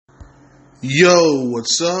Yo,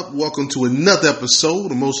 what's up? Welcome to another episode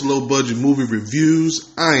of Most Low Budget Movie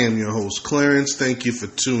Reviews. I am your host, Clarence. Thank you for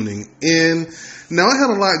tuning in. Now, I had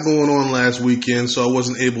a lot going on last weekend, so I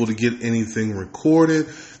wasn't able to get anything recorded,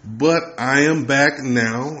 but I am back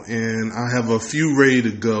now, and I have a few ready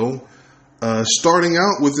to go. Starting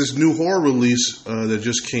out with this new horror release that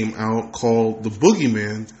just came out called The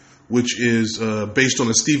Boogeyman, which is based on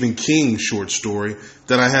a Stephen King short story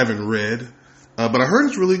that I haven't read, but I heard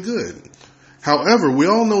it's really good. However, we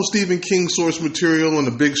all know Stephen King source material on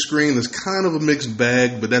the big screen is kind of a mixed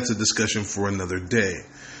bag, but that's a discussion for another day.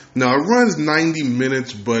 Now, it runs 90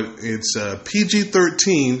 minutes, but it's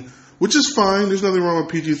PG-13, which is fine. There's nothing wrong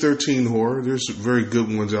with PG-13 horror. There's very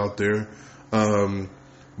good ones out there.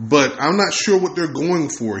 But I'm not sure what they're going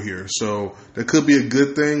for here. So that could be a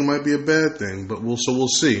good thing, might be a bad thing, but we'll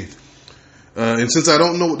see. And since I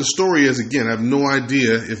don't know what the story is, again, I have no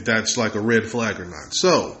idea if that's like a red flag or not.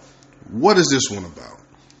 So, what is this one about?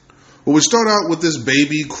 Well, we start out with this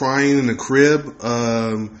baby crying in the crib,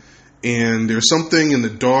 and there's something in the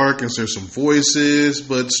dark, and there's some voices,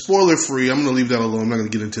 but spoiler free, I'm going to leave that alone. I'm not going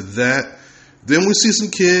to get into that. Then we see some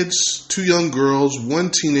kids, 2 young girls, 1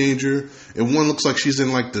 teenager, and one looks like she's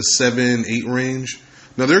in like the 7, 8 range.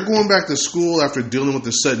 Now, they're going back to school after dealing with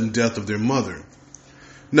the sudden death of their mother.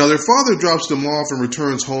 Now, their father drops them off and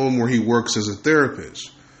returns home where he works as a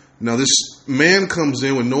therapist. Now, this man comes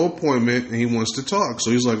in with no appointment, and he wants to talk.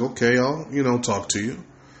 So he's like, okay, I'll, talk to you.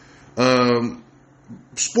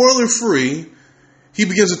 Spoiler free, he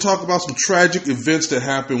begins to talk about some tragic events that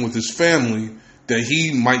happened with his family that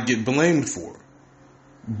he might get blamed for.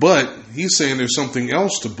 But he's saying there's something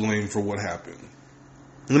else to blame for what happened.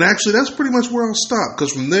 And actually, that's pretty much where I'll stop.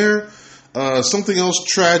 Because from there, something else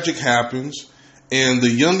tragic happens. And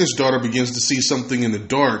the youngest daughter begins to see something in the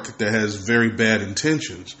dark that has very bad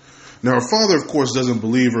intentions. Now, her father, of course, doesn't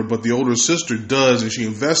believe her, but the older sister does, and she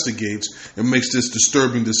investigates and makes this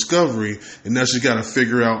disturbing discovery, and now she's got to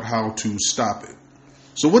figure out how to stop it.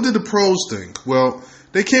 So what did the pros think? Well,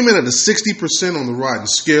 they came in at a 60% on the Rotten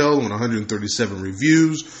scale on 137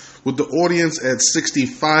 reviews, with the audience at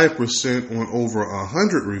 65% on over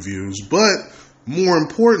 100 reviews. But more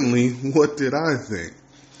importantly, what did I think?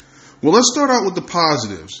 Well, let's start out with the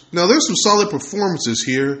positives. Now, there's some solid performances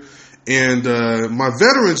here. And my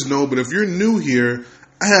veterans know, but if you're new here,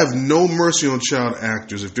 I have no mercy on child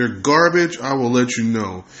actors. If they're garbage, I will let you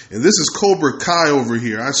know. And this is Cobra Kai over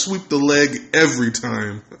here. I sweep the leg every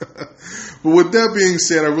time. But with that being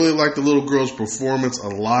said, I really like the little girl's performance a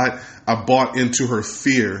lot. I bought into her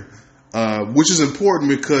fear, which is important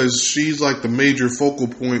because she's like the major focal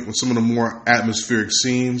point with some of the more atmospheric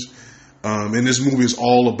scenes. And this movie is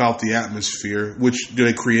all about the atmosphere, which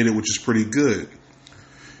they created, which is pretty good.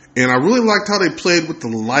 And I really liked how they played with the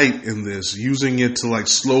light in this, using it to like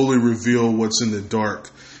slowly reveal what's in the dark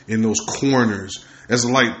in those corners. As the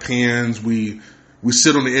light pans, we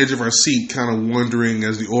sit on the edge of our seat kind of wondering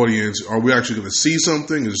as the audience, are we actually going to see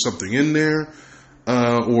something? Is there something in there?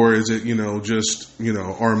 Or is it, just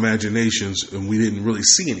our imaginations and we didn't really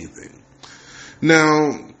see anything? Now,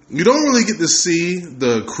 you don't really get to see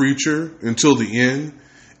the creature until the end.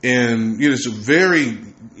 And it's a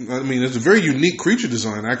very unique creature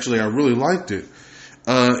design. Actually, I really liked it.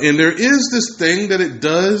 And there is this thing that it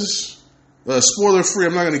does, spoiler free,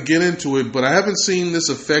 I'm not going to get into it, but I haven't seen this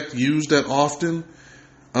effect used that often.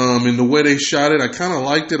 In the way they shot it, I kind of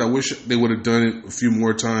liked it. I wish they would have done it a few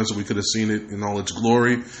more times so we could have seen it in all its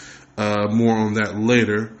glory. More on that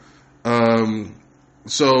later.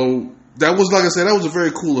 So that was, like I said, that was a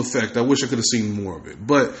very cool effect. I wish I could have seen more of it.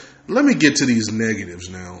 But let me get to these negatives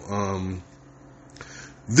now.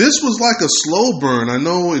 This was like a slow burn. I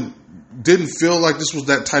know it didn't feel like this was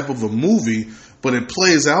that type of a movie, but it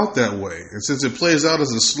plays out that way. And since it plays out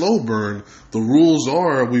as a slow burn, the rules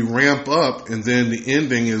are we ramp up and then the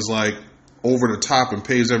ending is like over the top and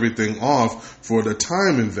pays everything off for the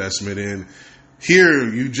time investment. And here,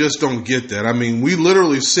 you just don't get that. I mean, we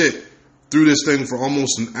literally sit through this thing for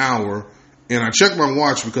almost an hour, and I checked my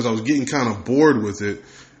watch because I was getting kind of bored with it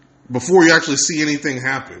before you actually see anything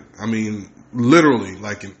happen. I mean, literally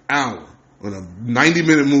like an hour on a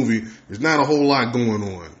 90-minute movie. There's not a whole lot going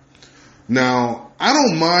on. Now, I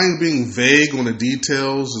don't mind being vague on the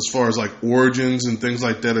details as far as like origins and things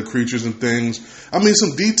like that of creatures and things. I mean,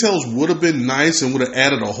 some details would have been nice and would have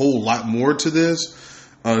added a whole lot more to this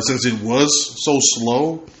since it was so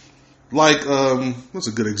slow. Like, what's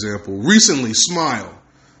a good example? Recently, Smile.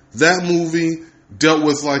 That movie dealt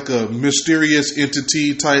with like a mysterious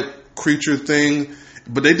entity type creature thing,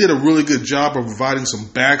 but they did a really good job of providing some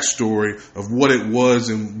backstory of what it was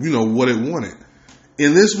and, what it wanted.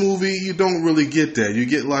 In this movie, you don't really get that. You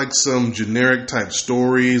get like some generic type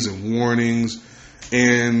stories and warnings.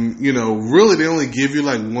 And, really they only give you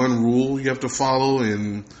like one rule you have to follow.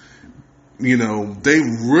 And, they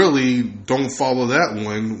really don't follow that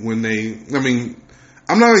one when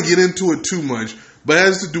I'm not going to get into it too much, but it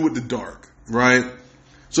has to do with the dark, right?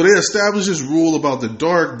 So they establish this rule about the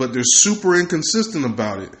dark, but they're super inconsistent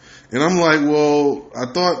about it. And I'm like, well, I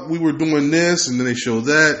thought we were doing this, and then they show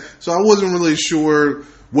that. So I wasn't really sure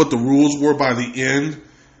what the rules were by the end.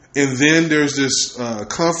 And then there's this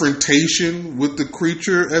confrontation with the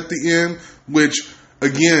creature at the end, which,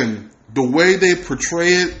 again, the way they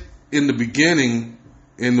portray it in the beginning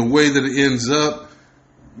and the way that it ends up,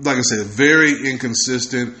 like I said, very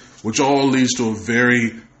inconsistent, which all leads to a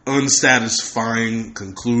very unsatisfying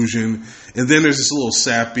conclusion. And then there's this little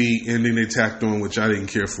sappy ending they tacked on, which I didn't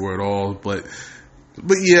care for at all. But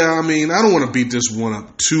yeah, I don't want to beat this one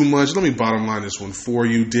up too much. Let me bottom line this one for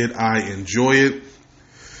you. Did I enjoy it?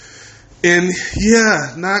 And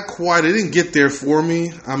yeah, not quite. It didn't get there for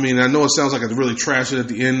me. I know it sounds like I really trashed it at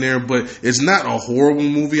the end there, but it's not a horrible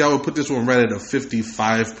movie. I would put this one right at a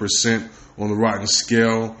 55% on the Rotten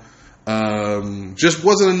scale. Just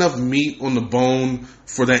wasn't enough meat on the bone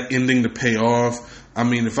for that ending to pay off.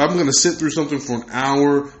 If I'm going to sit through something for an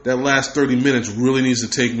hour, that last 30 minutes really needs to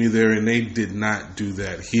take me there, and they did not do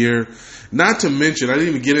that here. Not to mention, I didn't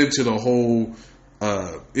even get into the whole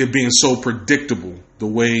it being so predictable, the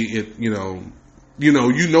way it, you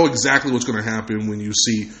know exactly what's going to happen when you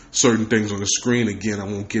see certain things on the screen. Again, I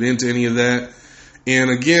won't get into any of that.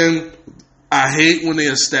 And again, I hate when they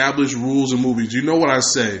establish rules in movies. You know what I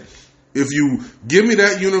say? If you give me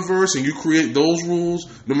that universe and you create those rules,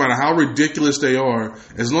 no matter how ridiculous they are,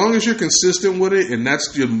 as long as you're consistent with it and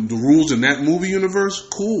that's the rules in that movie universe,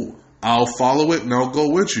 cool. I'll follow it and I'll go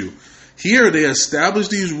with you. Here, they establish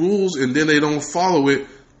these rules and then they don't follow it.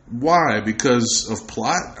 Why? Because of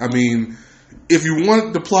plot? If you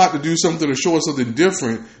want the plot to do something or show us something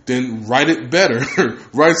different, then write it better.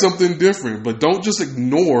 Write something different. But don't just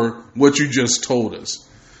ignore what you just told us.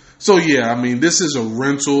 So yeah, this is a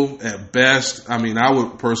rental at best. I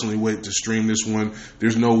would personally wait to stream this one.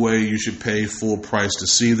 There's no way you should pay full price to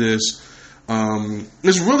see this.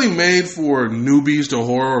 It's really made for newbies to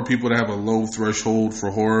horror or people that have a low threshold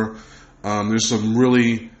for horror. There's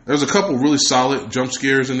a couple really solid jump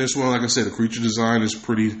scares in this one. Like I said, the creature design is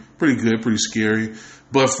pretty good, pretty scary.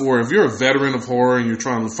 But if you're a veteran of horror and you're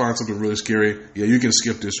trying to find something really scary, yeah, you can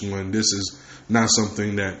skip this one. This is not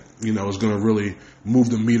something that, is going to really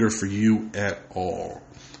move the meter for you at all.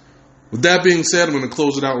 With that being said, I'm going to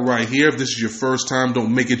close it out right here. If this is your first time,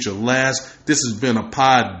 don't make it your last. This has been a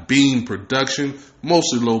Podbean production,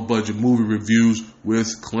 mostly low-budget movie reviews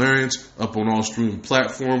with Clarence, up on all streaming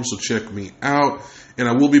platforms, so check me out. And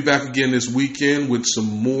I will be back again this weekend with some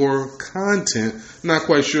more content. Not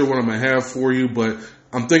quite sure what I'm going to have for you, but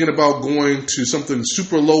I'm thinking about going to something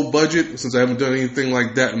super low budget since I haven't done anything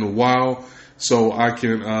like that in a while, so I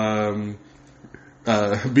can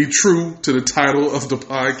be true to the title of the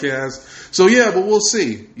podcast. So yeah, but we'll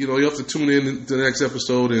see. You have to tune in to the next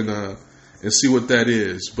episode and see what that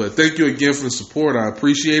is. But thank you again for the support. I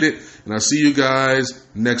appreciate it. And I'll see you guys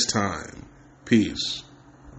next time. Peace.